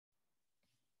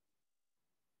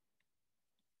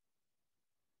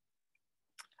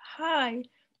Hi,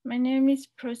 my name is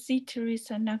Prossy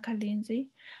Teresa Nakalinzi.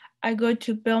 I go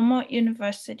to Belmont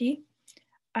University.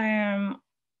 I am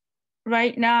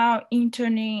right now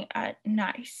interning at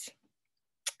NICE.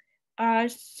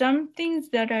 Some things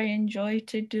that I enjoy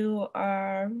to do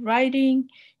are writing,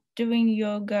 doing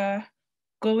yoga,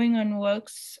 going on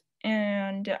walks,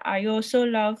 and I also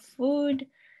love food,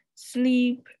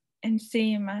 sleep, and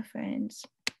seeing my friends.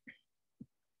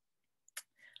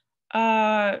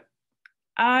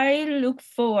 I look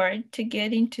forward to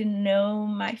getting to know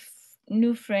my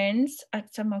new friends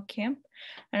at summer camp,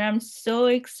 and I'm so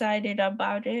excited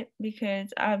about it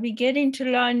because I'll be getting to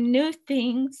learn new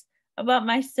things about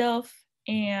myself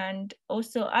and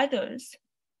also others.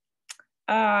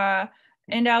 And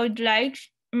I would like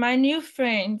my new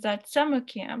friends at summer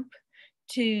camp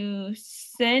to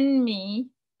send me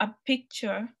a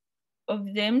picture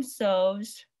of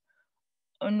themselves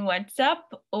on WhatsApp,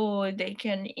 or they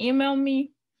can email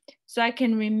me so I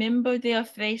can remember their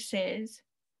faces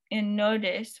and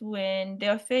notice when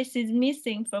their face is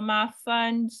missing from our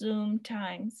fun Zoom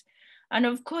times. And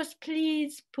of course,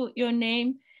 please put your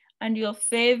name and your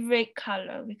favorite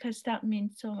color because that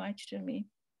means so much to me.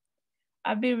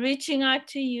 I'll be reaching out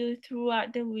to you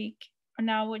throughout the week on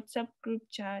our WhatsApp group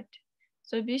chat.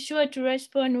 So be sure to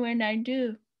respond when I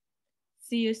do.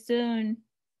 See you soon.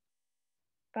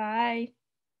 Bye.